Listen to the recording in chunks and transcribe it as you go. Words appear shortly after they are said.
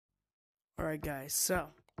Alright guys, so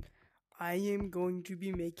I am going to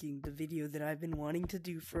be making the video that I've been wanting to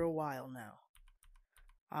do for a while now.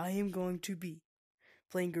 I am going to be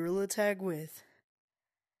playing Gorilla Tag with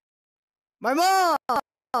my mom!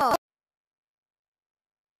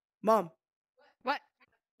 Mom. What?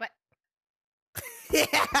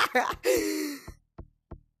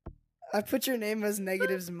 I put your name as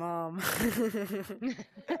Negative's mom.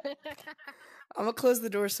 I'm gonna close the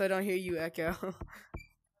door so I don't hear you echo.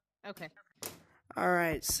 Okay.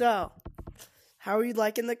 Alright, so how are you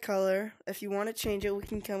liking the color? If you want to change it, we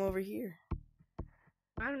can come over here.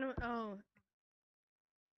 I don't know. Oh,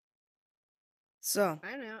 So,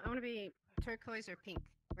 I don't know. I want to be turquoise or pink.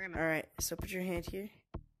 Where am I? alright, so put your hand here.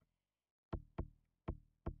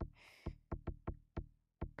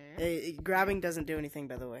 Grabbing doesn't do anything,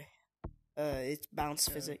 by the way. It's bounce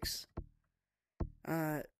physics.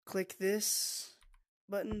 Click this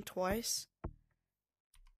button twice.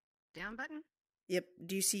 Down button? Yep.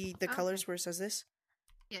 Do you see the colors where it says this?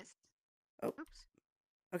 Yes. Oh. Oops.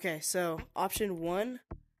 Okay, so option 1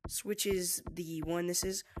 switches the one this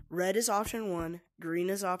is. Red is option 1, green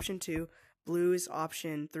is option 2, blue is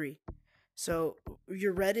option 3. So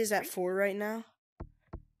your red is at 4 right now.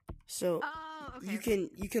 So okay.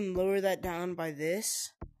 you can lower that down by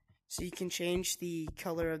this. So you can change the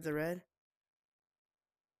color of the red.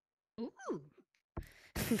 Ooh.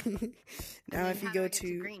 Now if you go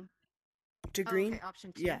to green. Green, okay,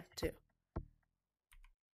 option 2. yeah, 2.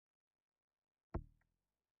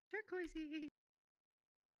 Turquoisey.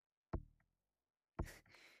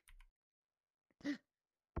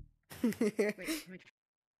 Wait.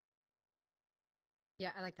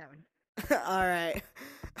 Yeah, I like that one. Alright.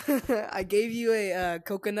 I gave you a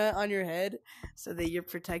coconut on your head so that you're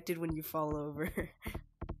protected when you fall over.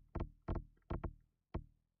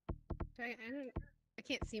 I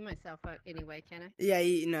can't see myself anyway, can I? Yeah,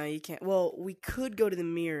 you can't. Well, we could go to the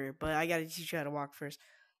mirror, but I gotta teach you how to walk first.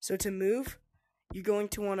 So to move, you're going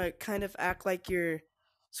to want to kind of act like you're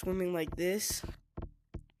swimming like this.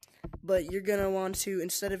 But you're gonna want to,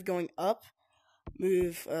 instead of going up,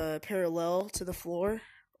 move parallel to the floor,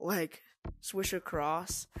 like swish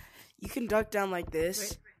across. You can duck down like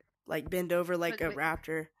this, like bend over like a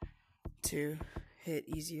raptor to hit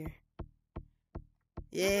easier.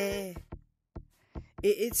 Yeah.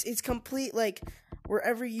 It's complete, like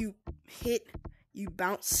wherever you hit, you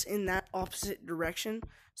bounce in that opposite direction.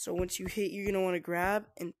 So once you hit, you're gonna want to grab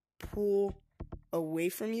and pull away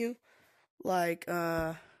from you, like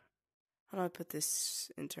how do I put this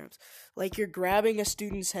in terms? Like you're grabbing a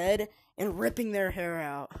student's head and ripping their hair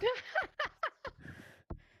out.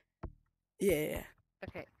 Yeah.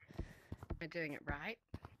 Okay. Am I doing it right?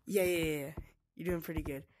 Yeah. You're doing pretty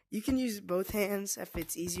good. You can use both hands if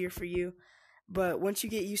it's easier for you. But once you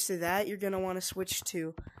get used to that, you're going to want to switch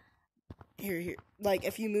to here. Like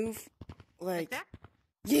if you move like that?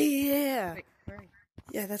 Yeah. Wait, where are you?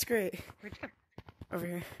 Yeah, that's great. Where'd you go? Over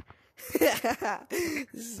here.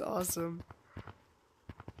 This is awesome.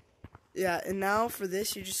 Yeah, and now for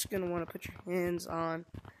this, you're just going to want to put your hands on,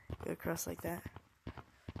 go across like that.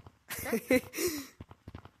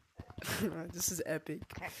 This is epic.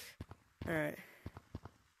 Okay. Alright.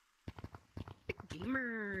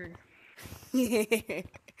 Gamer.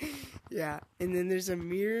 Yeah, and then there's a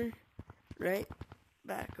mirror right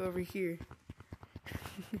back over here.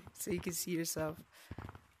 So you can see yourself.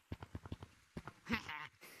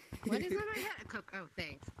 What is on my head? Oh,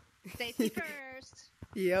 thanks. Safety first.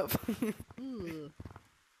 Yep. Ooh.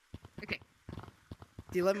 Okay.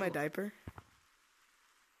 Do you like my diaper?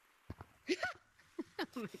 Oh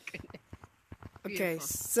my goodness. Okay, Beautiful.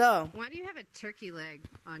 so. Why do you have a turkey leg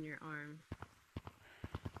on your arm?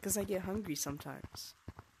 Because I get hungry sometimes.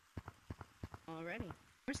 Already.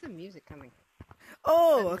 Where's the music coming?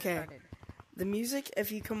 Oh, okay. The music,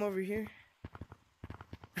 if you come over here.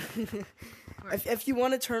 If you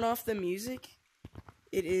want to turn off the music,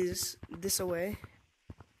 it is this away.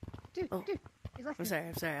 Dude, I'm sorry.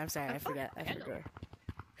 I forgot.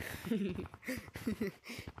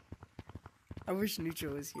 I wish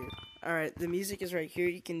Neutral was here. Alright, the music is right here.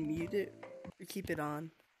 You can mute it or keep it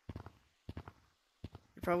on.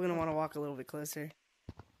 You're probably going to want to walk a little bit closer.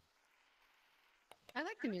 I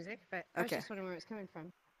like the music, but I was just wondering where it's coming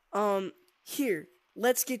from. Here,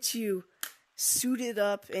 let's get you suited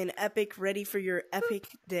up and epic, ready for your epic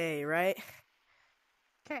day, right?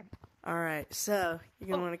 Okay. Alright, so you're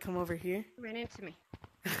going to want to come over here. Ran into me.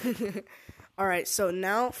 Alright, so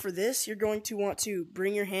now for this, you're going to want to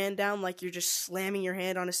bring your hand down like you're just slamming your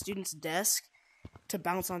hand on a student's desk to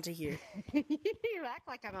bounce onto here. You act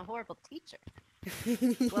like I'm a horrible teacher.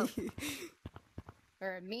 Whoa.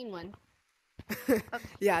 Or a mean one.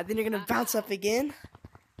 Yeah, then you're gonna bounce up again.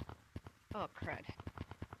 Oh, crud.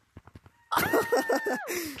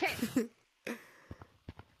 Okay.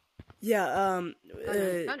 Yeah, no,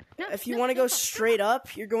 if you no, want to no, go no. straight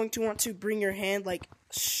up, you're going to want to bring your hand, like,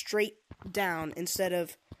 straight down instead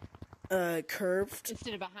of, curved.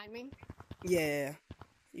 Instead of behind me? Yeah.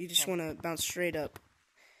 You just Okay. want to bounce straight up.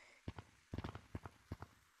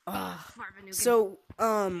 Farvanugan. So,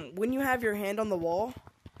 when you have your hand on the wall,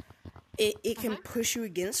 it can push you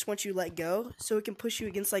against once you let go. So it can push you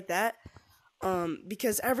against like that.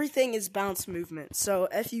 Because everything is bounce movement. So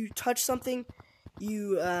if you touch something,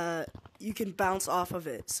 you can bounce off of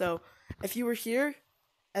it. So if you were here,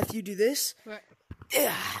 if you do this, What?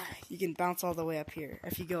 you can bounce all the way up here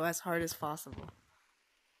if you go as hard as possible.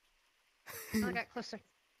 Oh, I got closer.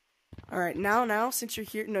 All right, now since you're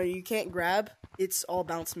here, no, you can't grab. It's all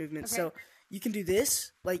bounce movement. Okay. So you can do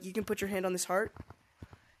this, like you can put your hand on this heart,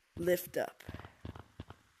 lift up.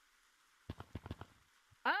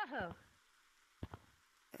 Oh.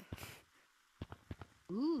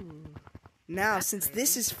 Ooh. Now, That's since crazy.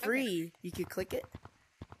 this is free, you could click it.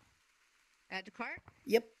 Add to cart?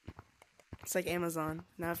 Yep. It's like Amazon.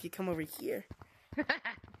 Now, if you come over here.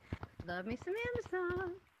 Love me some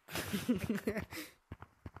Amazon.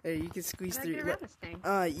 There, you can squeeze How do I through. get around this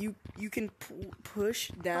thing? You can push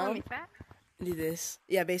Follow down me fat? and do this.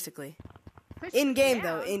 Yeah, basically. Push In game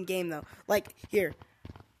down. though. In game though. Like here.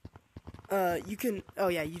 You can. Oh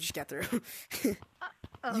yeah, you just got through.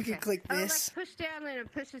 Oh, You can click Oh, this. like push down and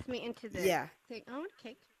it pushes me into the Yeah. thing. Oh,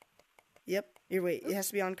 okay. Yep. Here, wait. It has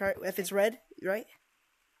to be on cart. If it's red, right?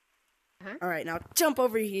 Uh-huh. All right. Now jump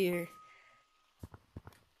over here.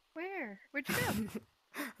 Where? Where'd you go?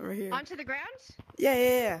 Over here. Onto the ground?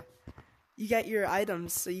 Yeah. You got your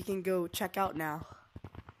items, so you can go check out now.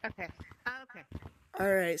 Okay. Oh, okay.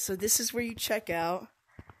 All right. So this is where you check out.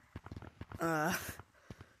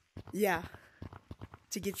 Yeah.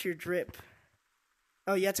 To get your drip.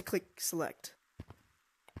 Oh, you have to click select.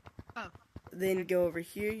 Oh. Then go over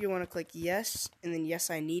here. You want to click yes, and then yes,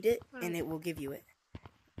 I need it, and it will give you it.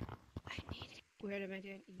 I need it. Where am I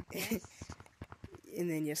doing? Yes. And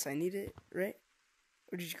then yes, I need it, right?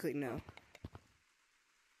 Or did you click no?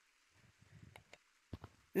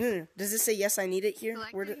 No. Does it say yes, I need it here?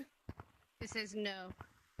 Selected? It says no.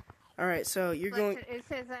 All right, so you're going. Selected. It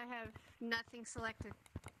says I have nothing selected.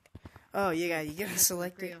 Oh, you gotta That's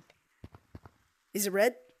select it. real. Is it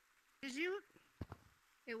red? Did you?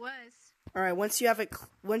 It was. All right. Once you have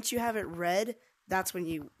it red, that's when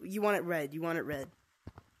you want it red. You want it red.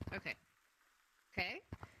 Okay. Okay.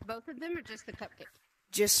 Both of them or just the cupcake?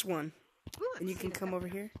 Just one. Ooh, And you let's can see the come cup- over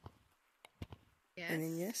here, Yes. and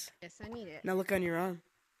then yes. Yes, I need it. Now look on your arm.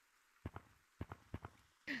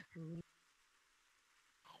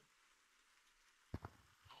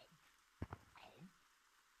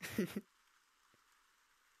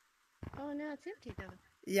 Oh no, it's empty though.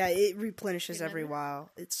 Yeah, it replenishes You every remember? while.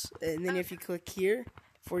 And then if you click here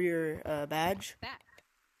for your badge, That.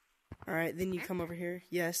 all right, then you Okay. come over here.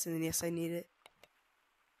 Yes, and then yes, I need it.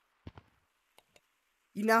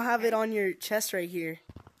 You now have it on your chest right here.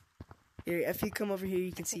 Here, if you come over here,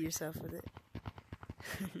 you can see yourself with it.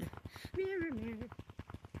 Mirror, mirror.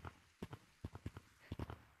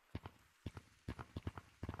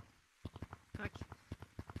 Okay.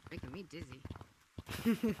 Making me dizzy.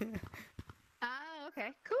 Oh, okay.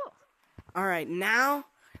 Cool. All right, now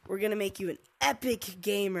we're gonna make you an epic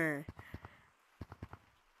gamer.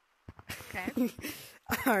 Okay.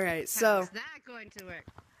 All right, so How's that going to work?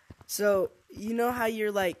 so you know how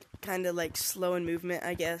you're like kind of like slow in movement,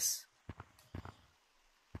 I guess.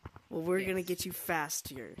 Well, we're gonna Yes. get you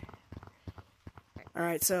faster. All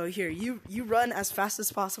right, so here you run as fast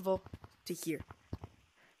as possible to here.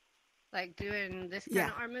 Like doing this kind Yeah,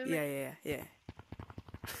 of arm movement? yeah.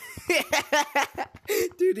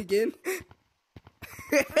 Do it again.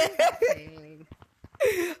 Dang.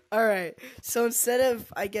 All right. So instead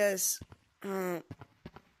of, I guess, here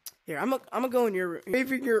I'm gonna go in your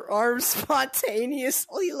waving your arms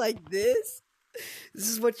spontaneously like this. This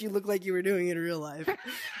is what you look like you were doing in real life.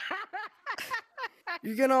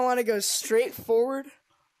 You're gonna want to go straight forward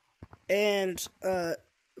and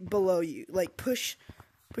below you, like push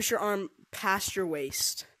your arm past your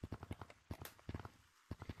waist.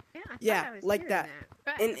 Yeah, I Yeah, thought I was like doing that.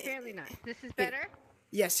 But And- apparently not. This is better?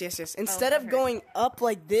 Yes. Instead of okay. going up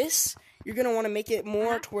like this, you're gonna want to make it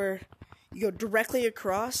more to where you go directly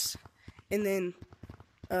across, and then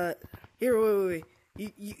here, wait.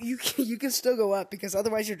 You can still go up because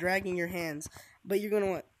otherwise you're dragging your hands. But you're gonna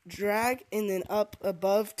want drag and then up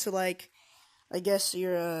above to like, I guess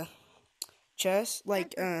your chest,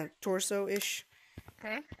 like torso ish,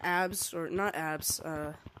 Okay. abs, or not abs,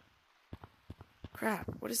 crap,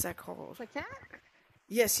 what is that called? Like that?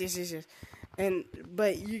 Yes.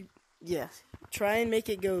 But try and make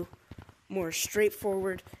it go more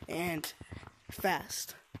straightforward and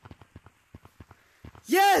fast.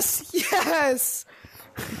 Yes!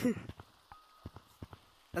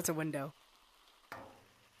 That's a window.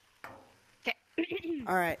 Okay.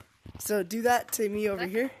 Alright, so do that to me over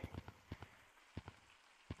here.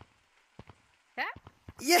 That?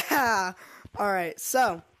 Yeah! Alright,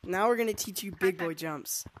 so now we're gonna teach you big boy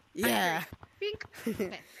jumps. Yeah. Bink.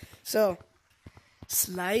 Okay. So,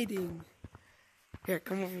 sliding. Here,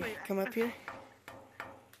 come over. Come up here.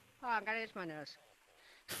 Oh, I gotta itch my nose.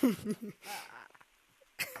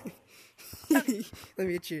 Let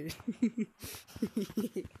me get you.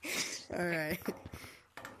 Alright.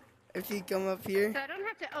 If you come up here. So I don't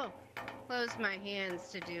have to, close my hands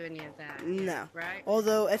to do any of that. No. Right?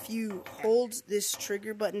 Although, if you hold this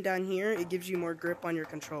trigger button down here, it gives you more grip on your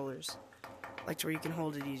controllers. Like to where you can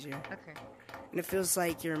hold it easier. Okay. And it feels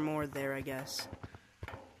like you're more there, I guess.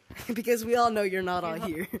 Because we all know you're not all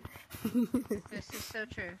here. This is so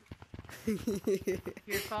true.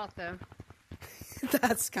 Your fault, though.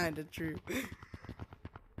 That's kind of true.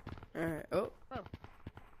 Alright. Oh. Whoa.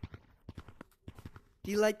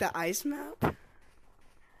 Do you like the ice map?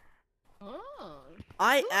 Oh.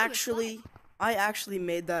 I Ooh, actually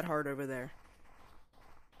made that hard over there.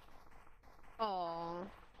 Oh,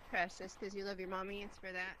 precious, because you love your mommy. It's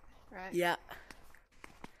for that, right? Yeah.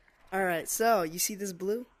 Alright, so you see this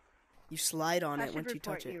blue? You slide on I it should once you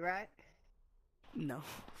report touch it. you, right? No.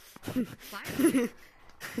 Slide?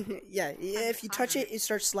 yeah, if you touch it, it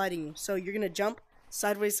starts sliding you. So you're gonna jump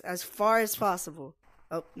sideways as far as possible.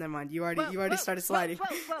 Oh, never mind. You already started sliding.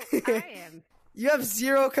 Whoa. I am. You have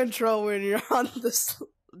zero control when you're on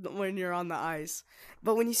the ice.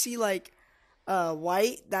 But when you see like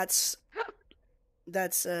white, that's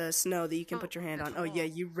snow that you can put your hand on. Oh yeah,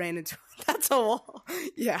 you ran into that's a wall.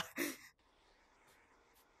 Yeah.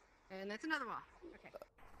 And that's another wall. Okay.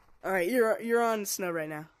 All right, you're on snow right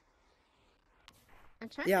now. I'm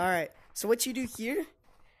trying. Yeah, all right. So what you do here,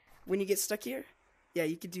 when you get stuck here, yeah,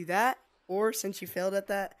 you could do that. Or since you failed at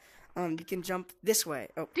that, you can jump this way.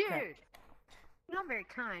 Oh, Dude, crap. you're not very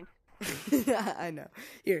kind. I know.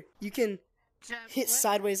 Here, you can Jump hit what?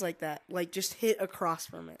 sideways like that. Like just hit across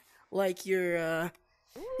from it. Like you're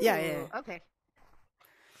Ooh, yeah. Okay.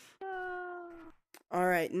 All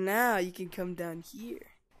right, now you can come down here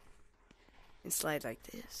and slide like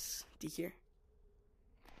this. Do you hear?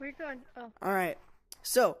 Where you going? Oh. All right.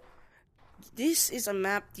 So, this is a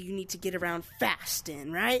map that you need to get around fast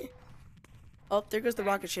in, right? Oh, there goes the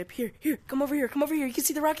rocket ship. Here, come over here. You can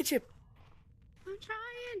see the rocket ship. I'm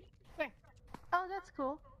trying. Where? Oh, that's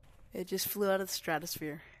cool. It just flew out of the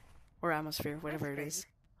stratosphere. Or atmosphere, whatever That's it is. crazy.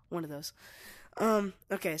 One of those.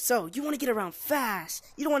 Okay, so you want to get around fast.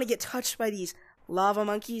 You don't want to get touched by these lava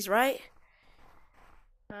monkeys, right?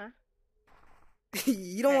 Huh?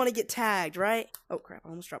 You don't Okay. want to get tagged, right? Oh, crap, I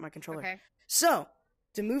almost dropped my controller. Okay. So,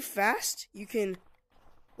 to move fast, you can,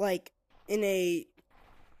 like, in a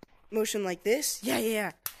motion like this.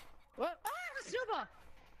 Yeah. What? Ah, a snowball.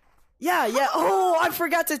 Yeah. Oh, I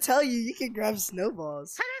forgot to tell you. You can grab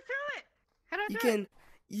snowballs. How do I throw it? How do I You throw can,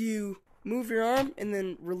 you move your arm and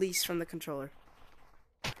then release from the controller.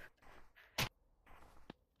 it?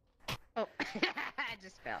 Oh, I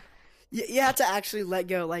just fell. You have to actually let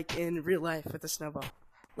go, like, in real life with a snowball.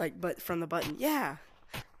 Like, but from the button. Yeah.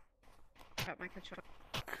 Drop my controller.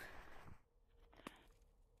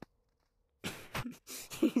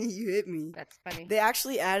 You hit me. That's funny. They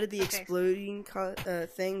actually added the Okay. exploding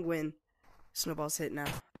thing when snowballs hit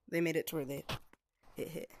now. They made it to where it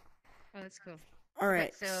hit. Oh, that's cool. All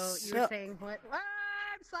right. Okay, so you were saying what? Ah,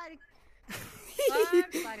 I'm sliding.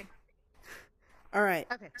 I'm sliding. All right.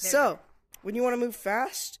 Okay. there we So, go. when you want to move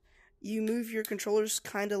fast, you move your controllers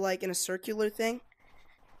kind of like in a circular thing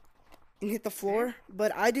and hit the floor.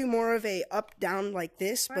 But I do more of a up down like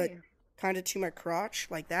this, Where are but you? kind of to my crotch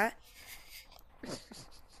like that.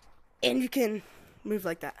 And you can move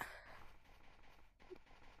like that.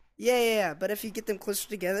 Yeah. But if you get them closer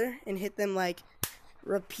together and hit them like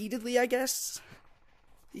repeatedly, I guess,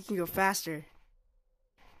 you can go faster.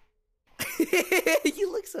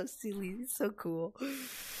 You look so silly. It's so cool.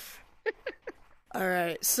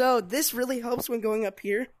 Alright, so this really helps when going up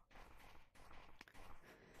here.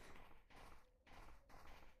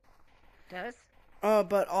 Does?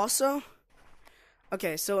 But also,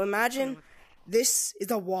 okay, so imagine this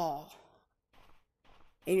is a wall.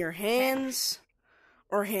 And your hands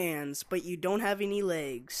are hands, but you don't have any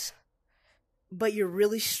legs. But you're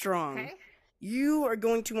really strong. Okay. you are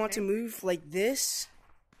going to want to move like this.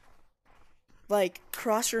 Like,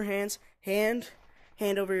 cross your hands. Hand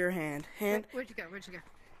over your hand. Hand. Where'd you go?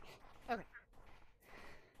 Okay.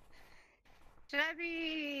 Should I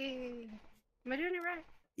be... Am I doing it right?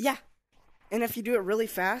 Yeah. And if you do it really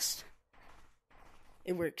fast,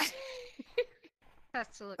 it works. Has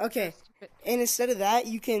to look Okay. so stupid. And instead of that,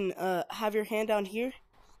 you can have your hand down here.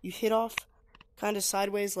 You hit off kind of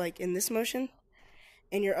sideways like in this motion.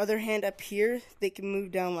 And your other hand up here, they can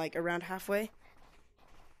move down like around halfway.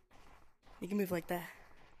 You can move like that.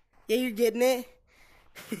 Yeah, you're getting it.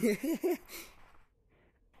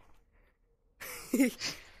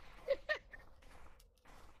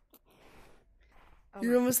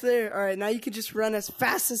 You're almost there. Alright, now you can just run as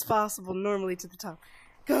fast as possible normally to the top.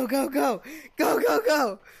 Go, go, go. Go, go,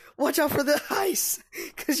 go. Watch out for the ice,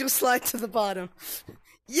 because you'll slide to the bottom.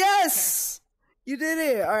 Yes! You did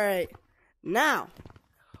it. Alright. Now,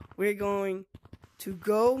 we're going to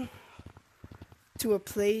go to a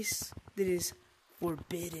place that is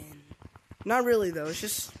forbidden. Not really, though. It's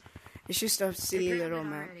just a silly little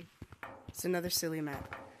map. Already. It's another silly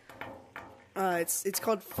map. It's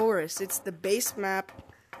called Forest. It's the base map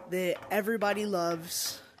that everybody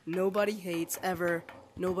loves. Nobody hates ever.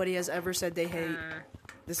 Nobody has ever said they hate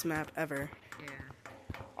this map ever. Yeah.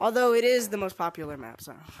 Although it is the most popular map,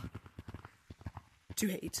 so to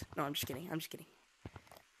hate. No, I'm just kidding.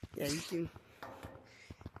 Yeah, you can.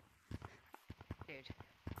 Dude.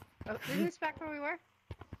 Oh, isn't this back where we were?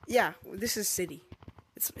 Yeah, this is city.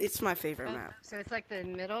 It's my favorite map. So it's like the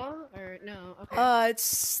middle, or no? Okay.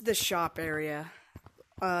 It's the shop area.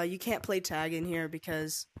 You can't play tag in here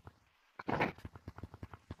because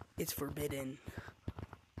it's forbidden.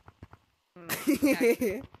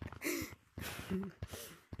 Okay.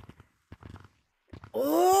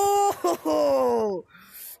 Oh,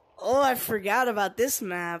 I forgot about this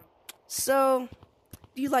map. So,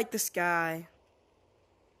 do you like the sky?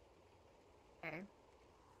 Okay.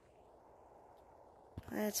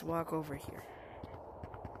 Let's walk over here.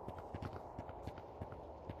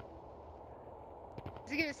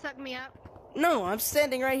 Is it gonna suck me up? No, I'm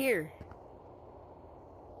standing right here.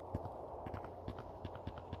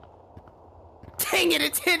 Dang it,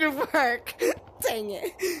 it didn't work. Dang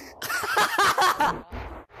it.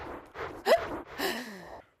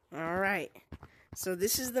 Alright. So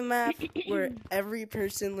this is the map where every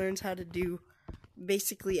person learns how to do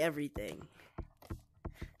basically everything.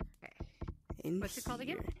 In What's it called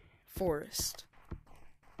again? here. Forest.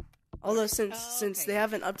 Although since okay. they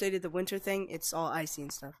haven't updated the winter thing, it's all icy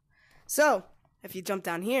and stuff. So, if you jump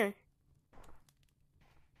down here,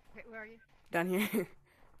 Okay, where are you? down here.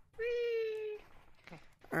 Whee!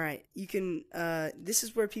 Alright, you can, this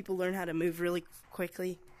is where people learn how to move really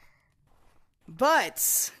quickly.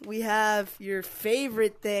 But, we have your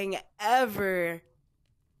favorite thing ever.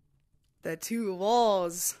 The two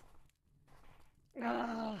walls.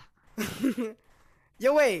 Ugh.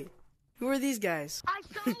 Yo, wait. Who are these guys? I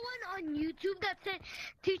saw one on YouTube that said,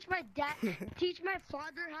 teach my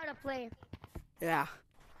father how to play. Yeah.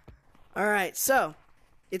 Alright, so,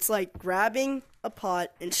 it's like grabbing a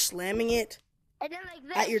pot and slamming it And then like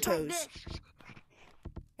this. At your like toes. this.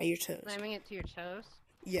 at your toes. Slamming it to your toes.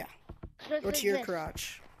 Yeah. Just Or like to your this.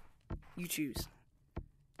 crotch. You choose.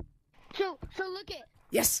 So look it.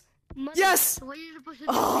 Yes! Mother, Yes! What you're supposed to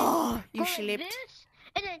do Oh, is you go like slipped. this,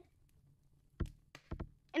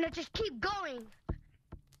 and then just keep going.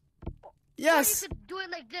 Yes! Or you could do it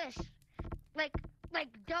like this. Like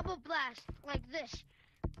double blast. Like this.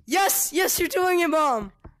 Yes! Yes, you're doing it,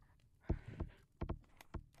 Mom!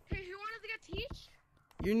 Hey, you want us to get teach?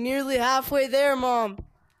 You're nearly halfway there, Mom.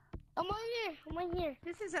 I'm on here.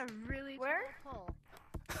 This is a really Where? tall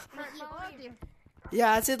pole. Right here.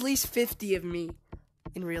 Yeah, it's at least 50 of me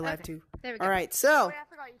in real life, Okay. too. There we go. Alright, so, Wait, I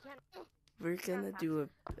forgot you can't. we're gonna do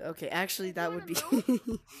a... Okay, actually, that would be...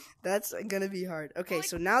 wanna That's gonna be hard. Okay, Like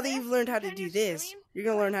so now that this? you've learned how to Can do you this, swim? you're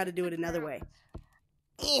gonna learn how to do it another way.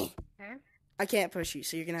 Eh. Okay. I can't push you,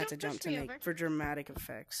 so you're gonna have to Don't jump push to me make... over. for dramatic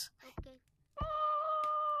effects. Okay.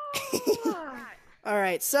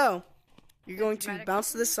 Alright, so, you're going to Dramatic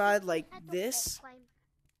bounce to the side like this,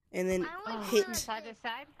 and then I only do it hit... like Side to this.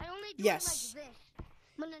 side. I only do Yes. it like this.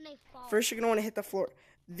 When then they fall. First, you're gonna want to hit the floor.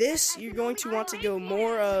 This, you're going to want to go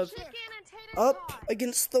more Oh, of up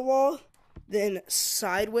against the wall, then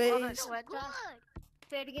sideways. What, Josh?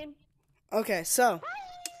 Say it again. Okay, so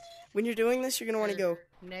when you're doing this, you're gonna want to go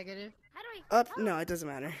Negative. How do I? up. No, it doesn't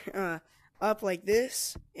matter. Up like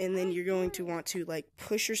this, and then you're going to want to like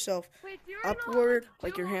push yourself upward,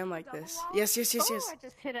 like your hand like this. Yes, yes, yes, Oh, yes. I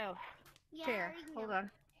just hit a Yeah, chair. I already Hold know.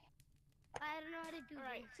 on. I don't know how to do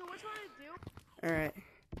this. So what you want to do? All right.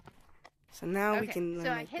 So now we Okay, can so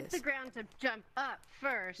learn I like hit this. the ground to jump up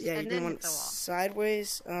first, Yeah, and you're then gonna hit want the wall.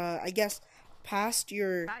 sideways. I guess past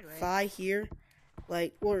your Sideways? thigh here,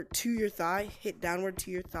 like or to your thigh. Hit downward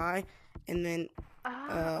to your thigh, and then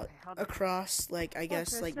Oh, okay, hold on. across, like I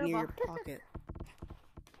guess, there's like a near your snowball. pocket.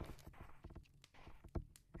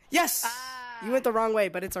 Yes, Ah. you went the wrong way,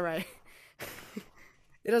 but it's alright.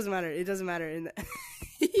 It doesn't matter. It doesn't matter.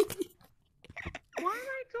 Why am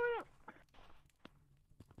I going up?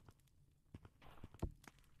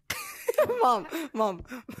 Mom.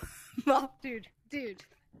 Dude,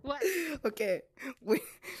 what? Okay,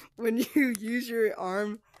 when you use your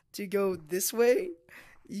arm to go this way,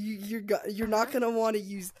 you're not gonna want to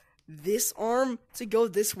use this arm to go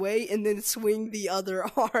this way and then swing the other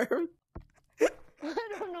arm. I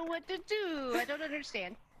don't know what to do. I don't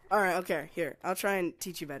understand. All right, okay, here I'll try and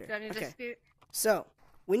teach you better. Do I need to Okay, scoot? so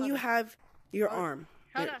when you Hold on. have your arm,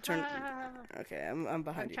 Hold here, on. turn. hold on. Okay, I'm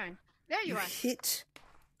behind I'm you. trying. There you are. Hit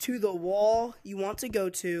to the wall you want to go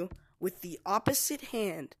to with the opposite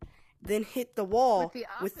hand, then hit the wall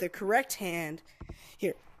with the correct hand.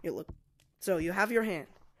 Here, look. So you have your hand.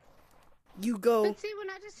 You go. But see, when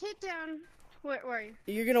I just hit down, where are you?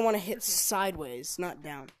 You're gonna want to hit sideways, not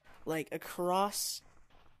down, like across,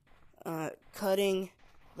 cutting,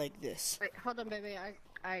 like this. Wait, hold on, baby.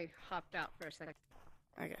 I hopped out for a second.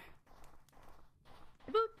 Okay.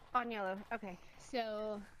 Boop on yellow. Okay,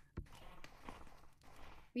 so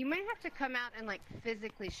you might have to come out and like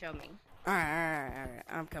physically show me. All right.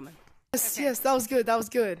 I'm coming. Yes, Okay. yes, that was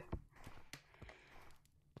good.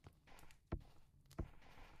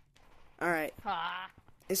 All right. Ah.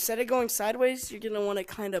 Instead of going sideways, you're gonna want to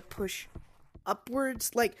kind of push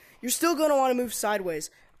upwards. Like you're still gonna want to move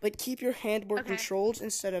sideways, but keep your hand more Okay. controlled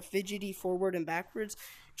instead of fidgety forward and backwards.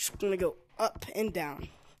 Just gonna go up and down.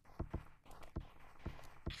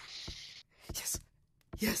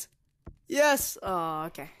 Yes. Oh,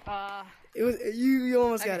 okay. It was you.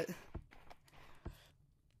 Almost got it.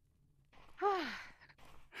 Okay.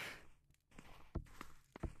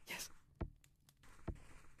 Yes.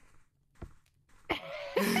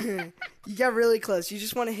 You got really close. You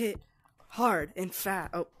just want to hit hard and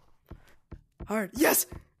fat. Oh, hard. Yes.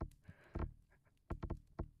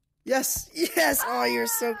 Oh, you're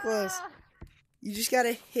so close. You just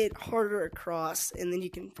gotta hit harder across, and then you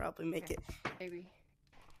can probably make it. Maybe.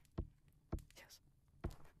 Yes.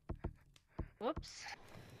 Whoops.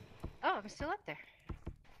 Oh, I'm still up there.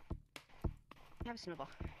 I have a snowball.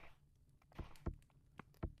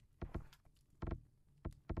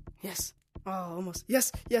 Yes. Oh, almost.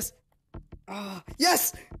 Yes. Oh,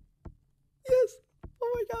 yes.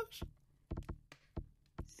 Oh my gosh.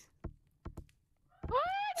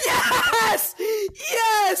 What?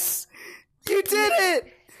 Yes. You did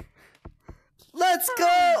it. Let's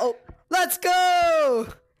go.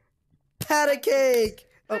 Pat a cake.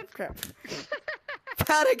 Oh crap.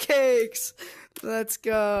 Pat of cakes. Let's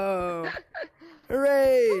go.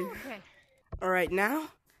 Hooray. Okay. All right, now,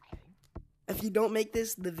 if you don't make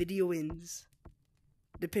this, the video ends.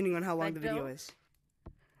 Depending on how long I the video don't? is.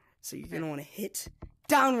 So you're going to want to hit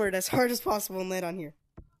downward as hard as possible and land on here.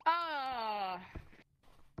 Oh.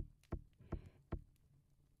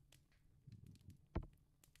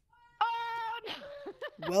 Oh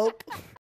no. Welp.